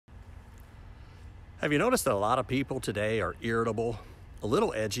Have you noticed that a lot of people today are irritable, a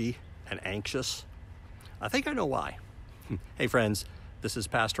little edgy, and anxious? I think I know why. Hey friends, this is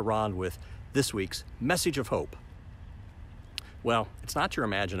Pastor Ron with this week's Message of Hope. Well, it's not your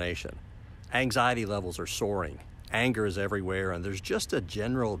imagination. Anxiety levels are soaring, anger is everywhere, and there's just a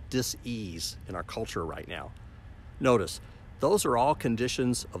general dis-ease in our culture right now. Notice, those are all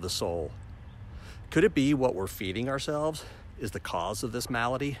conditions of the soul. Could it be what we're feeding ourselves is the cause of this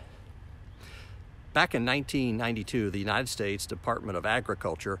malady? Back in 1992, the United States Department of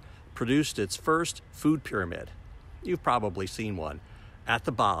Agriculture produced its first food pyramid. You've probably seen one. At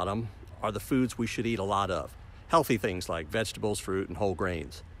the bottom are the foods we should eat a lot of. Healthy things like vegetables, fruit, and whole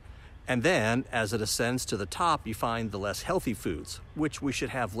grains. And then, as it ascends to the top, you find the less healthy foods, which we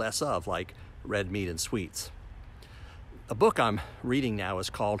should have less of, like red meat and sweets. A book I'm reading now is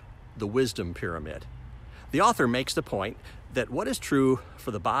called The Wisdom Pyramid. The author makes the point that what is true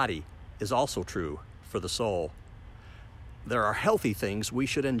for the body is also true for the soul. There are healthy things we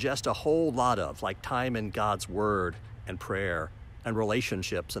should ingest a whole lot of, like time in God's Word and prayer and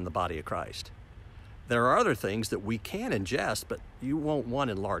relationships in the body of Christ. There are other things that we can ingest, but you won't want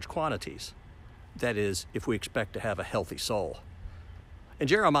in large quantities. That is, if we expect to have a healthy soul. In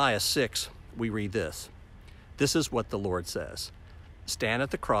Jeremiah 6, we read this. This is what the Lord says. Stand at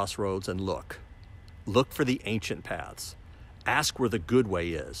the crossroads and look. Look for the ancient paths. Ask where the good way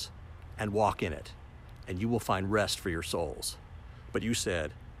is, and walk in it, and you will find rest for your souls. But you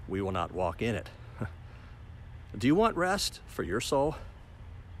said, we will not walk in it. Do you want rest for your soul?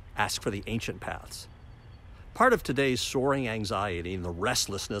 Ask for the ancient paths. Part of today's soaring anxiety and the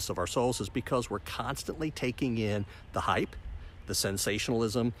restlessness of our souls is because we're constantly taking in the hype, the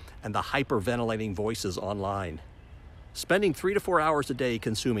sensationalism, and the hyperventilating voices online. Spending 3 to 4 hours a day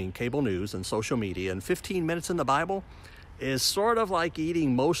consuming cable news and social media and 15 minutes in the Bible is sort of like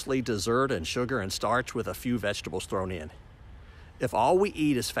eating mostly dessert and sugar and starch with a few vegetables thrown in. If all we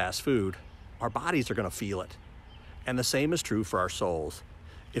eat is fast food, our bodies are going to feel it. And the same is true for our souls.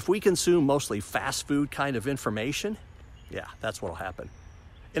 If we consume mostly fast food kind of information, yeah, that's what'll happen.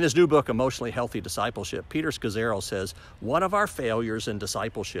 In his new book, Emotionally Healthy Discipleship, Peter Scazzero says, one of our failures in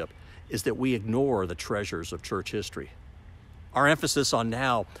discipleship is that we ignore the treasures of church history. Our emphasis on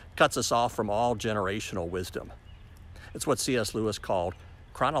now cuts us off from all generational wisdom. It's what C.S. Lewis called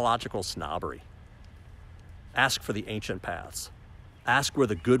chronological snobbery. Ask for the ancient paths. Ask where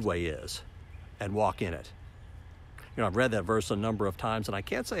the good way is and walk in it. You know, I've read that verse a number of times, and I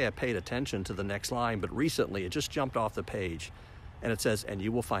can't say I paid attention to the next line, but recently it just jumped off the page, and it says, and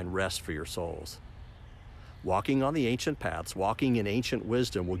you will find rest for your souls. Walking on the ancient paths, walking in ancient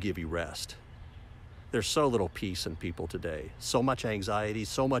wisdom will give you rest. There's so little peace in people today, so much anxiety,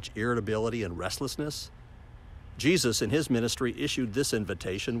 so much irritability and restlessness. Jesus, in his ministry, issued this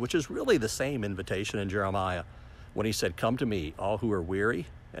invitation, which is really the same invitation in Jeremiah, when he said, come to me, all who are weary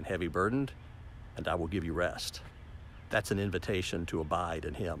and heavy burdened, and I will give you rest. That's an invitation to abide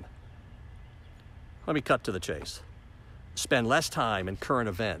in him. Let me cut to the chase. Spend less time in current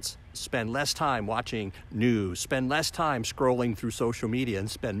events. Spend less time watching news. Spend less time scrolling through social media, and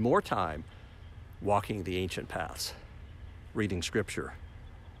spend more time walking the ancient paths, reading scripture,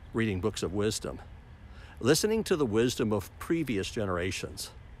 reading books of wisdom, listening to the wisdom of previous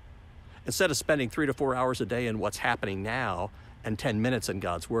generations. Instead of spending 3 to 4 hours a day in what's happening now and 10 minutes in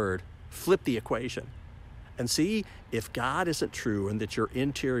God's Word, flip the equation and see if God isn't true and that your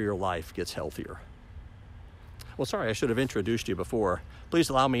interior life gets healthier. Well, sorry, I should have introduced you before. Please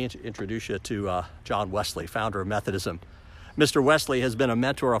allow me to introduce you to John Wesley, founder of Methodism. Mr. Wesley has been a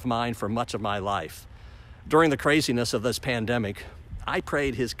mentor of mine for much of my life. During the craziness of this pandemic, I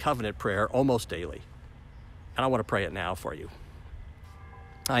prayed his covenant prayer almost daily. And I want to pray it now for you.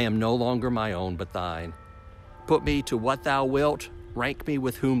 I am no longer my own, but thine. Put me to what thou wilt, rank me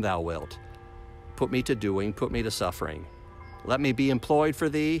with whom thou wilt. Put me to doing, put me to suffering. Let me be employed for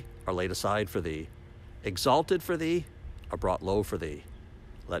thee, or laid aside for thee. Exalted for thee, or brought low for thee.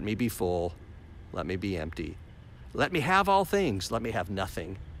 Let me be full, let me be empty. Let me have all things, let me have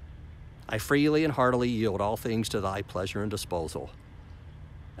nothing. I freely and heartily yield all things to thy pleasure and disposal.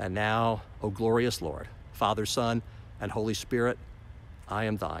 And now, O glorious Lord, Father, Son, and Holy Spirit, I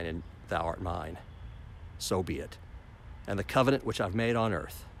am thine and thou art mine. So be it. And the covenant which I've made on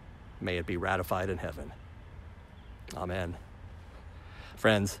earth, may it be ratified in heaven. Amen.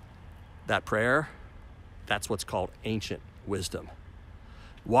 Friends, that prayer, that's what's called ancient wisdom.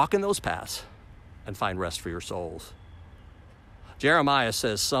 Walk in those paths and find rest for your souls. Jeremiah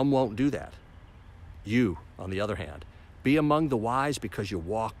says some won't do that. You, on the other hand, be among the wise because you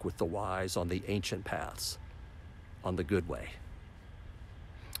walk with the wise on the ancient paths, on the good way.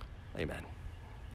 Amen.